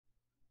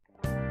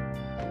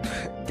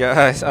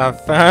guys, I'm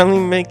finally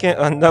making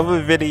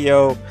another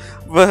video.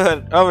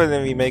 But other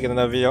than me making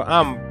another video,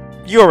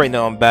 you already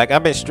know I'm back.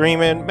 I've been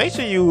streaming. Make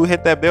sure you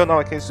hit that bell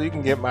notification so you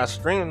can get my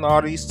streaming all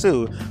these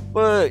too.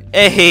 But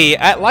hey,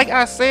 like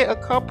I said a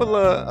couple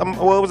of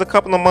well, it was a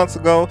couple of months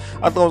ago.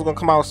 I thought it was gonna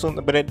come out soon,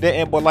 but it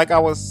didn't. But like I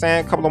was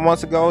saying a couple of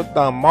months ago, the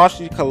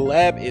Danmachi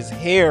Collab is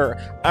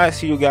here. I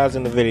see you guys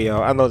in the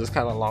video. I know this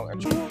kind of long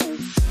intro.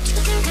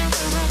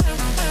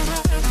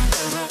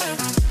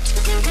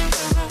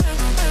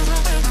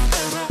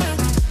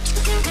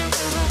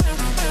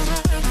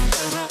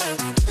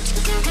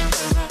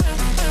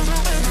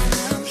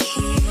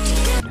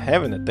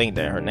 Having to think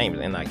that her name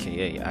is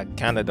Nika. I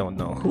kind of don't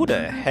know who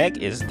the heck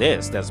is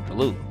this that's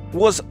blue.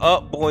 What's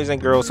up, boys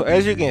and girls? So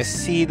as you can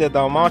see, the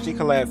Danmachi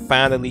Collab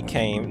finally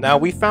came. Now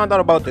we found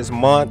out about this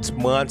months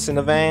in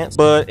advance,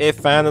 but it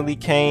finally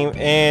came,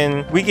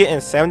 and we getting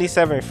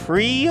 77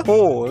 free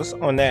pulls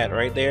on that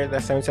right there.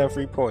 That's 77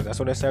 free pulls. That's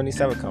where the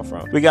 77 come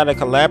from. We got a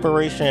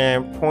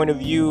collaboration point of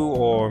view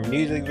or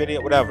music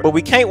video, whatever, but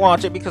we can't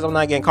watch it because I'm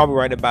not getting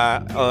copyrighted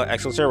by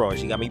Exestruk.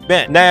 She got me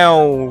bent.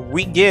 Now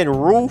we get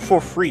Rue for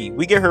free.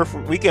 We can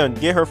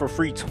get her for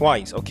free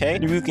twice. Okay,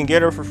 you can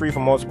get her for free for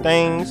multiple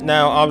things.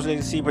 Now obviously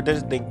you see, but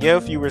this the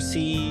gift you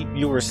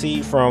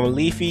receive from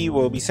Leafy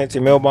will be sent to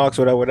your mailbox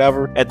or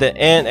whatever. At the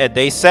end, at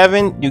day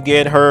 7, you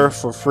get her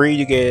for free.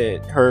 You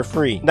get her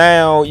free.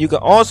 Now you can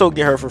also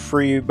get her for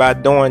free by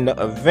doing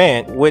the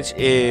event, which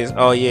is,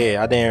 oh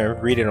yeah, I didn't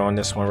read it on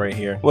this one right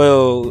here.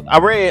 Well, I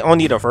read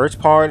only the first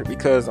part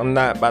because I'm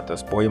not about to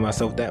spoil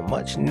myself that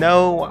much.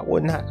 No, I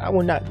would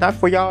not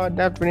for y'all,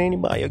 not for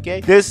anybody.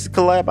 Okay, this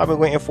collab I've been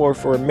waiting for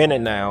a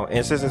minute now,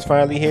 and since it's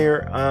finally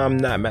here, I'm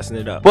not messing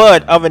it up.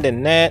 But other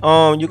than that,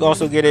 you can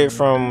also get it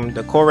from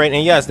the core rate,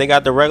 and yes, they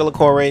got the regular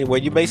core rate where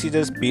you basically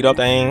just beat up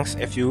things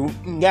if you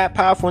got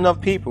powerful enough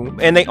people.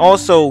 And they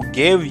also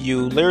give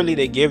you, literally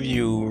they give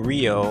you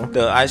Rio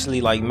to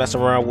actually like mess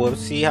around with,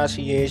 see how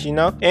she is, you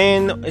know.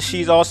 And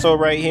she's also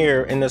right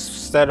here in the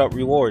setup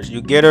rewards. You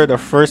get her the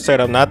first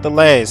setup, not the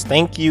last.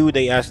 Thank you,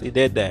 they actually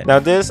did that. Now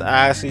this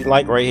I actually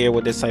like right here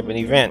with this type of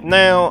event.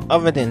 Now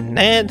other than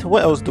that,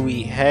 what else do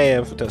we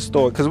have to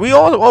store? Because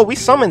we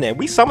summon it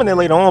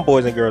later on,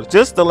 boys and girls,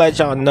 just to let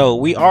y'all know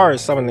we are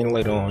summoning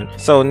later on.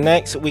 So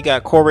next we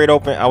got core rate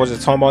open. I was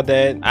just talking about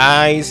that.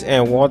 Eyes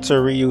and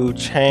Walter Ryu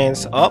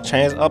chance up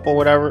or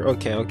whatever.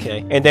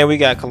 Okay, and then we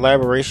got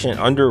collaboration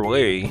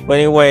underway. But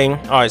anyway,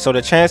 all right, so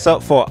the chance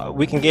up for,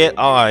 we can get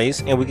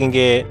Eyes and we can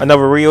get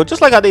another Ryu,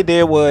 just like how they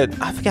did with,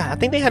 I forgot, I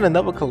think they had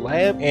another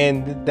collab,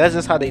 and that's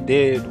just how they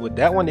did with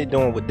that one. They're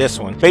doing with this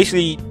one.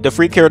 Basically the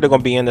free character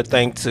gonna be in the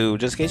thing too,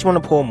 just in case you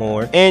want to pull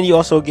more, and you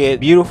also get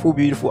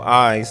beautiful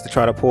Eyes to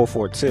try to pull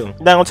for it too.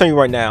 Now I'm telling you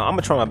right now, I'm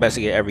gonna try my best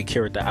to get every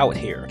character out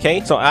here.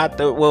 Okay, so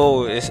after,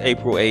 well, it's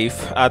April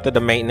 8th. After the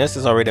maintenance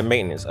is already the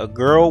maintenance. A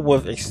girl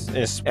with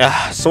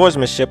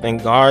swordsmanship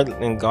and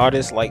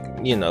goddess, like,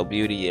 you know,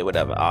 beauty or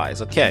whatever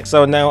eyes. Okay,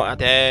 so now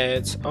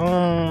that's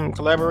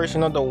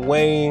collaboration on the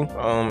way.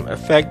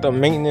 Effect of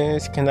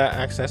maintenance cannot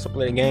access or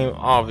play the game.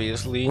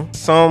 Obviously,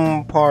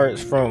 some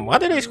parts from, why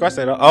did they scratch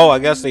that up? Oh, I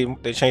guess they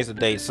changed the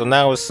date. So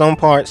now it's some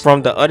parts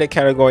from the other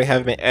category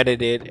have been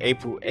edited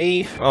April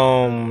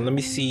 8th. Let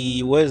me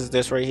see, what is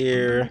this right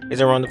here?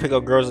 Is it around to pick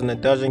up girls in the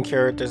dungeon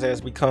characters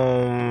has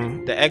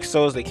become the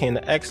Exos. They came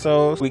to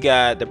Exos. We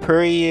got the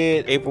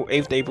period April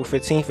 8th to April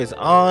 15th is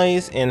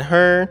Eyes and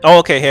her. Oh,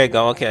 okay, here you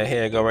go. Okay,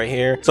 here you go right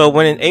here. So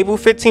when in April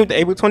 15th to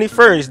April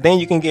 21st, then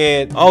you can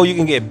get, oh, you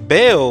can get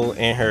Belle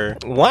and her.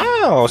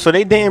 Wow, so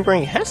they didn't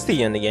bring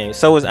Hestia in the game.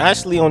 So it's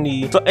actually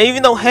only, so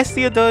even though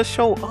Hestia does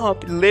show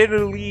up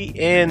literally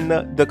in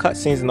the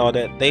cutscenes and all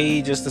that,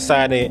 they just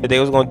decided that they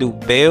was gonna do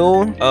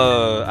Belle,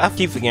 I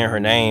keep forgetting her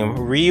name,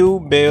 Ryu,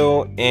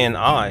 Belle, and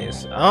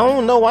Eyes. I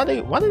don't know why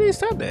did they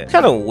stop that?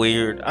 Kind of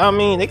weird. I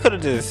mean, they could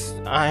have just,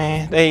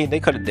 they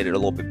could have did it a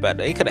little bit better.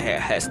 They could have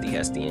had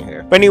Hestia in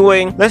here. But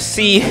anyway, let's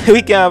see.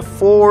 We got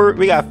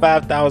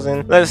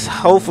 5,000. Let's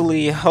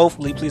hopefully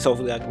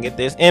I can get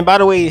this. And by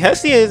the way,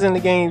 Hestia is in the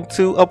game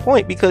to a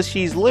point because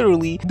she's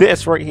literally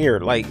this right here.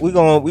 Like we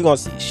gonna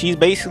see. She's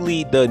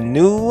basically the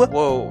new,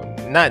 well,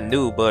 not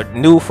new, but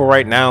new for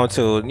right now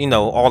till, you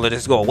know, all of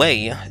this go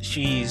away.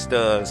 She's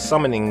the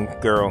summoning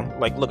girl.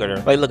 Like look at her.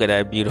 Like look at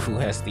that beautiful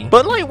Hestia.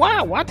 But like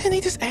why didn't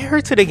they just add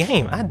her to the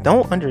game? I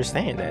don't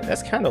understand that.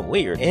 That's kind of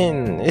weird.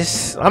 And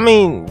it's, I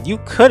mean, you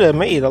could have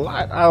made a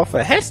lot out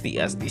of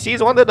Hestia.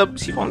 She's one of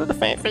the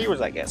fan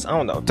favorites, I guess. I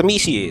don't know. To me,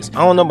 she is.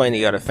 I don't know about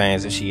any other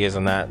fans if she is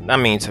or not. I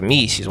mean, to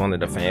me, she's one of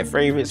the fan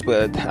favorites.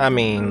 But I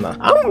mean,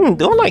 I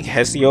don't like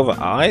Hestia over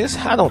Eyes.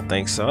 I don't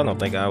think so. I don't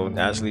think I would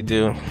actually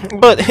do.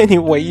 But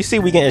anyway, you see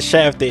we getting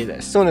shafted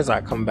as soon as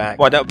I come back.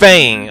 What the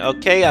bang?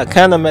 Okay, I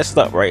kind of messed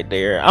up right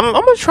there. I'm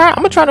gonna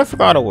try to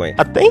figure out a way.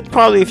 I think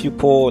probably if you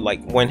pull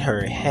like when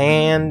her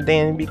hand,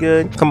 then it'd be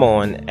good. Come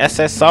on,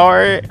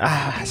 SSR.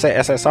 I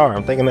said SSR.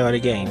 I'm thinking of other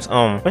games.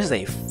 What is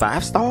they?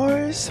 5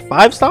 stars?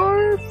 5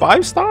 star?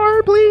 5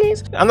 star,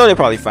 please. I know they're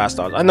probably 5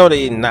 stars. I know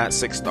they're not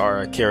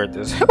 6-star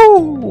characters.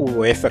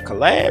 Oh, if a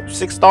collab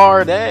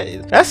 6-star,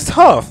 that's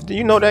tough. Do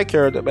you know that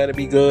character better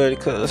be good?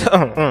 Cause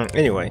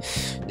anyway,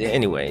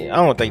 I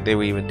don't think they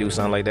would even do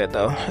something like that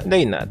though.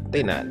 They're not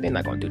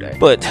gonna do that.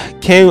 But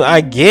can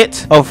I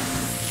get a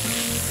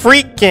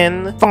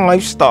freaking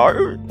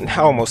 5-star?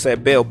 I almost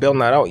said Bill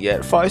not out yet.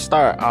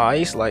 5-star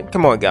eyes. Like,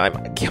 come on, game.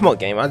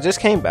 I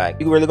just came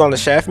back. You really gonna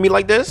shaft me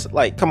like this?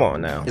 Like, come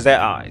on now. Is that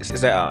eyes?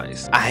 Is that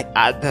eyes?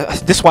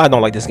 This is why I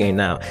don't like this game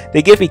now.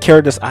 They give me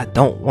characters I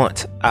don't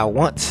want. I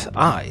want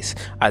eyes.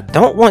 I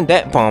don't want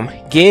that bum.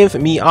 Give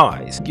me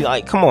eyes. You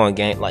like, come on,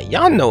 game. Like,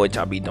 y'all know what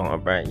y'all be doing,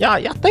 bro.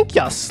 Y'all think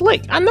y'all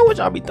slick. I know what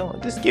y'all be doing.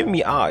 Just give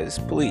me eyes,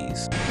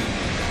 please.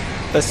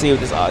 Let's see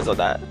if this eyes or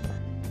that.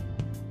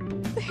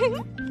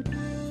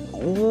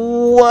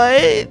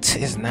 What?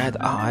 It's not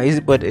eyes,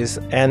 but it's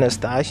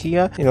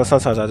Anastasia. You know,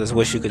 sometimes I just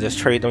wish you could just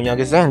trade them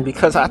youngest in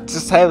because I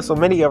just have so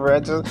many of her.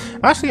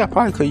 Actually, I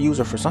probably could use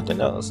her for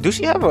something else. Do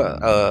she have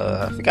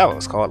a I forgot what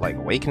it's called, like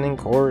awakening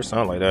core or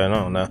something like that? I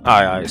don't know.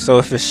 Alright, so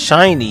if it's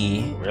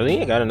shiny,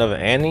 really? I got another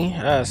Annie?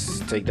 Let's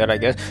take that, I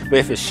guess. But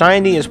if it's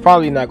shiny, it's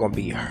probably not gonna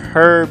be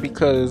her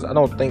because I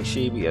don't think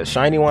she'd be a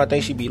shiny one. I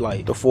think she'd be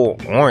like the full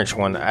orange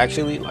one,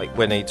 actually, like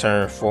when they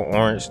turn full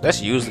orange.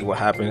 That's usually what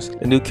happens.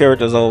 The new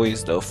character is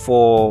always the full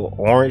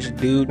orange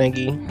dude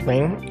thingy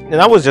thing. And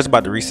I was just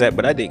about to reset,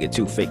 but I did get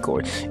 2 fake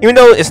cores, even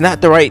though it's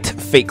not the right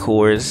fake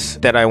cores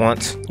that I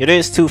want. It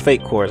is 2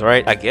 fake cores,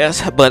 right? I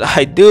guess, but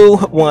I do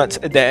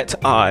want that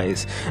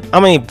eyes. I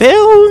mean,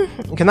 Bill,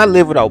 can I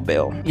live without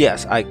Bill?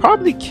 Yes, I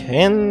probably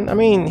can. I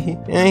mean,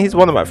 he's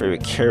one of my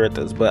favorite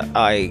characters, but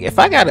if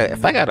I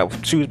gotta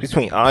choose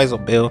between eyes or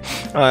Bill,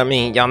 I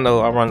mean, y'all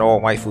know I run the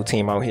all waifu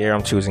team out here.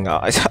 I'm choosing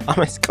eyes. I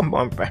mean, come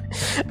on, bro.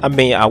 I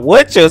mean, I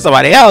would choose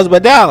somebody else,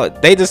 but now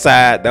they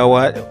decide, know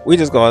what? We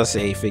just gonna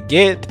say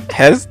forget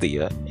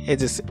Hestia. It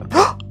just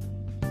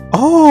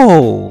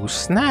oh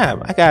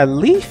snap! I got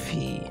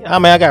Leafy. I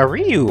mean, I got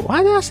Ryu.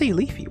 Why did I say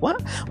Leafy?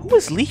 What? Who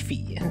is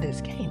Leafy in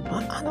this game?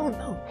 I don't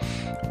know.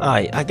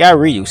 Alright, I got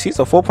Ryu. She's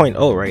a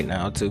 4.0 right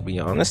now, to be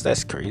honest.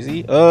 That's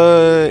crazy.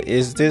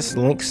 Is this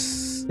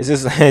Link's? Is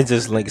this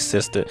just Link's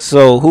sister?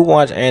 So who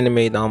watched anime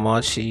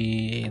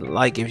Danmachi?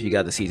 Like if you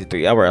got the season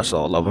 3. I watched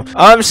all of them.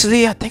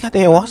 Honestly, I think I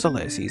didn't watch the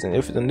last season.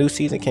 If the new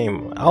season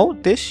came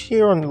out this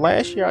year or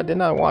last year, I did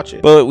not watch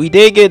it. But we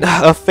did get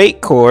a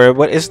fake core,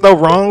 but it's the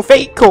wrong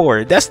fake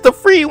core. That's the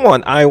free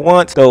one. I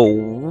want the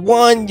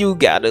one you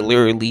gotta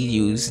literally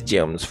use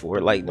gems for.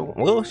 Like,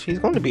 well, she's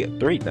going to be a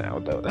 3 now,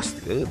 though. That's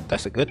good.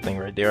 That's a good thing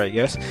right there, I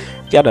guess.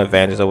 Got an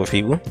advantage over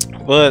people.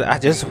 But I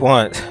just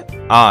want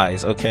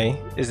eyes. Okay,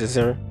 is this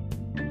her?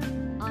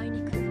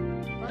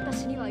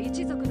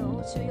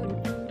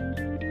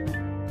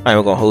 I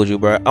ain't gonna hold you,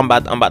 bro. I'm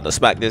about to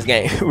smack this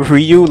game.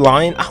 Ryu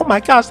line. Oh my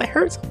gosh, that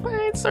hurts.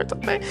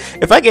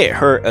 If I get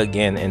hurt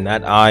again in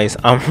that eyes,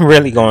 I'm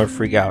really gonna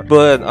freak out.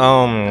 But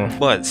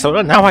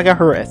so now I got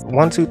her at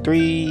 1, 2,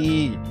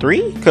 3,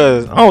 3,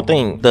 because I don't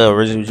think the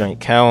original joint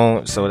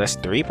count. So that's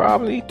 3,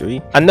 probably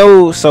 3. I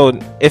know. So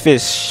if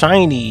it's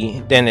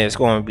shiny, then it's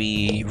gonna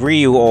be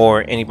Ryu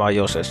or anybody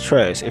else that's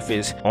trash. If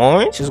it's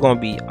orange, it's gonna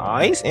be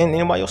eyes and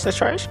anybody else that's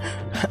trash.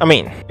 I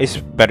mean, it's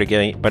better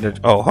getting better.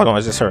 Oh, hold on,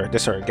 is this her?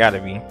 This her? Gotta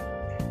be.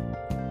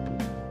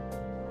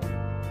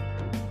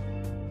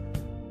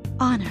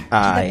 Honor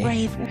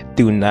I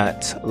do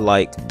not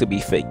like to be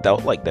faked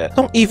out like that.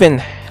 Don't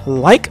even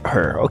like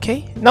her,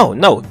 okay?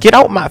 No, get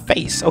out my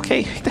face,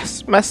 okay?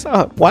 That's messed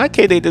up. Why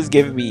can't they just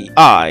give me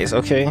eyes,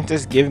 okay?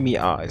 Just give me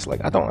eyes. Like,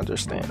 I don't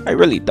understand. I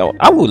really don't.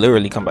 I will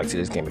literally come back to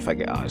this game if I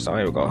get eyes. So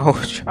I ain't gonna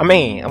hold you. I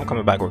mean, I'm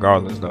coming back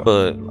regardless though.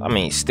 But I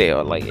mean,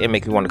 still, like, it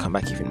makes me want to come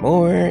back even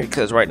more.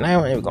 Because right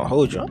now, I ain't gonna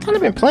hold you. I've kind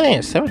of been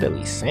playing 7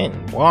 Deadly Sin.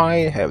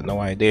 Why? I have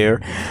no idea.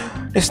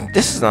 This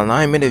is a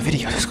 9-minute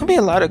video. There's gonna be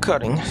a lot of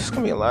cutting. There's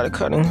gonna be a lot of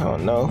cutting. Oh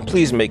no.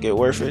 Please make it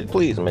worth it.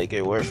 Please make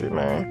it worth it,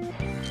 man.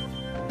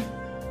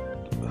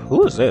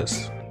 Who is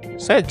this?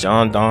 Is that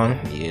John Don?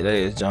 Yeah, that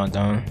is John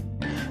Don.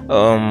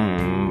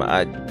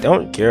 I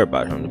don't care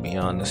about him, to be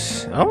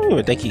honest. I don't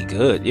even think he's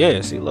good. Yeah,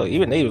 see, look,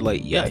 even they were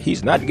like, yeah,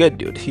 he's not good,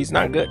 dude. He's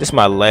not good. This is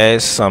my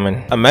last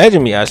summon.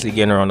 Imagine me actually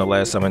getting her on the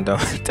last summon, though.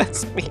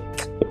 That's me.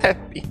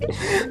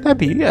 That'd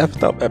be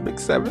effed up. Epic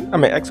 7. I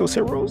mean, Exos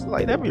Heroes.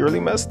 Like, that'd be really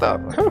messed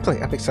up. I haven't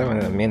played Epic 7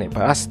 in a minute,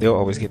 but I still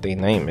always get their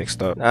name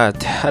mixed up. I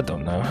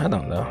don't know.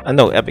 I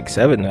know Epic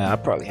 7. I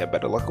probably have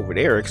better luck over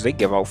there because they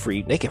give out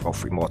free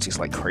multis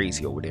like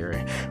crazy over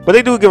there. But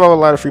they do give out a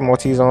lot of free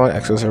multis on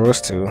Exos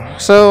Heroes too.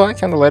 So I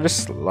kind of let it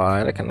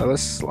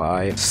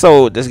slide.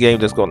 So this game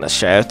just gonna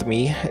shaft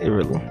me. It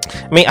really.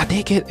 I mean, I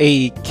did get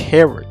a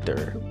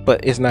character.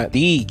 but it's not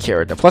the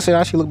character. Plus, it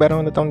actually look better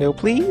on the thumbnail.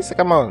 Please,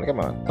 come on,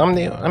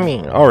 thumbnail. I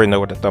mean, I already know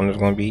what the thumbnail's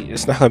gonna be.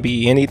 It's not gonna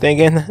be anything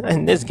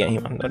in this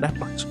game. I know that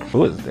much.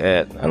 Who is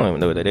that? I don't even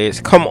know what it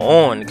is. Come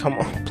on,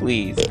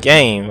 please,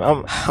 game.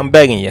 I'm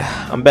begging you.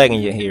 I'm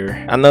begging you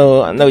here. I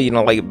know you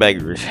don't like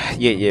beggars.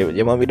 Yeah,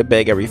 you want me to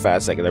beg every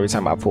 5 seconds every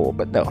time I pull,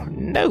 but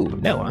no.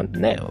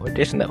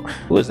 There's no.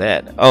 Who is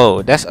that?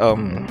 Oh, that's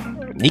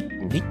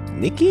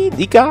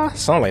Nika,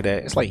 something like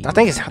that. It's like I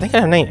think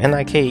her name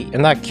Nika.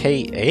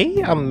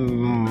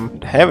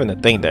 I'm having to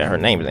think that her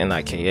name is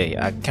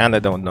Nika. I kind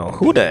of don't know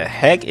who the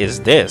heck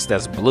is this.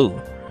 That's blue.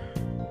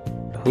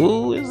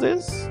 Who is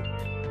this?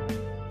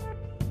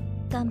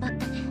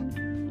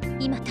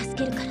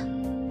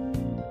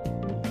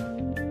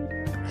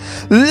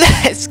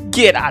 Let's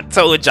get, I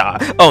told y'all.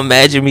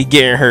 Imagine me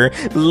getting her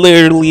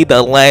literally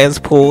the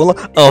last pull.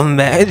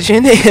 Imagine,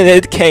 and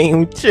it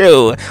came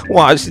true.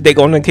 Watch, they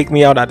gonna kick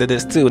me out of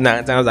this too,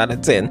 9 times out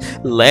of 10.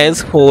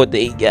 Last pull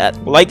they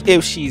got. Like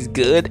if she's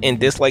good and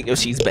dislike if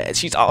she's bad.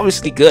 She's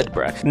obviously good,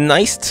 bruh.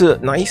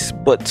 Nice,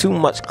 but too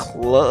much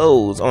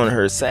clothes on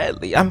her,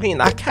 sadly. I mean,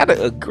 I kinda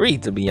agree,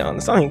 to be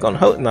honest. I ain't gonna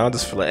hold, no,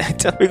 just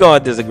flat. We're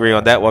gonna disagree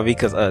on that one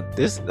because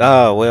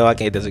well, I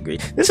can't disagree.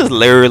 This is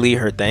literally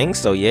her thing,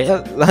 so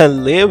yeah.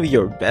 Live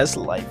your best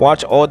life.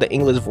 Watch all the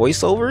English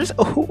voiceovers.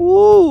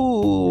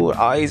 Ooh,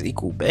 eyes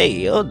equal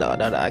bae. Oh, no,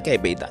 I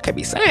can't be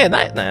saying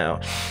that now.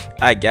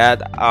 I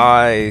got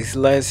eyes.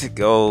 Let's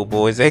go,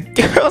 boys and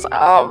girls.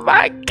 Oh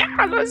my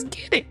god, let's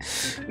get it.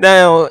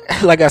 Now,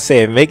 like I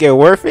said, make it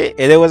worth it,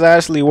 and it was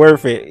actually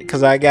worth it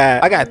because I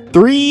got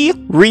 3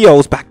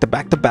 Rios back to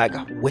back.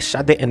 I wish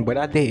I didn't, but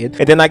I did.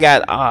 And then I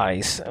got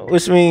eyes,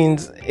 which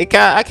means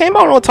I came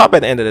out on top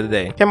at the end of the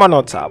day. Came out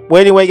on top.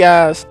 Well, anyway,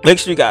 guys, make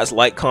sure you guys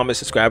like, comment,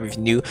 subscribe if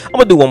you're new. I'm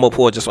gonna do one more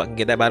pull just so I can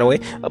get that, by the way.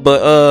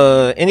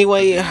 But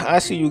anyway, I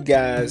see you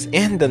guys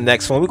in the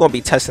next one. We're gonna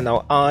be testing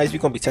out eyes. We're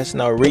gonna be testing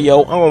out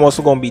Rio. I'm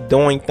also gonna be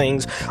doing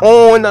things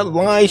on the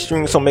live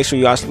stream, so make sure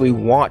you actually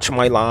watch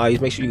my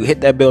lives. Make sure you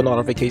hit that bell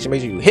notification.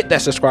 Make sure you hit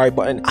that subscribe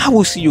button. I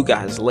will see you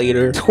guys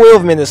later.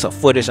 12 minutes of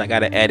footage I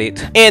gotta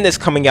edit, and it's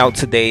coming out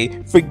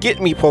today.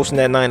 Forget me posting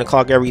at 9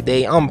 o'clock every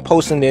day. I'm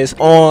posting this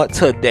on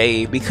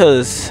today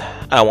because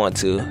I want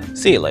to.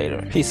 See you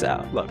later. Peace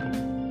out. Love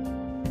you.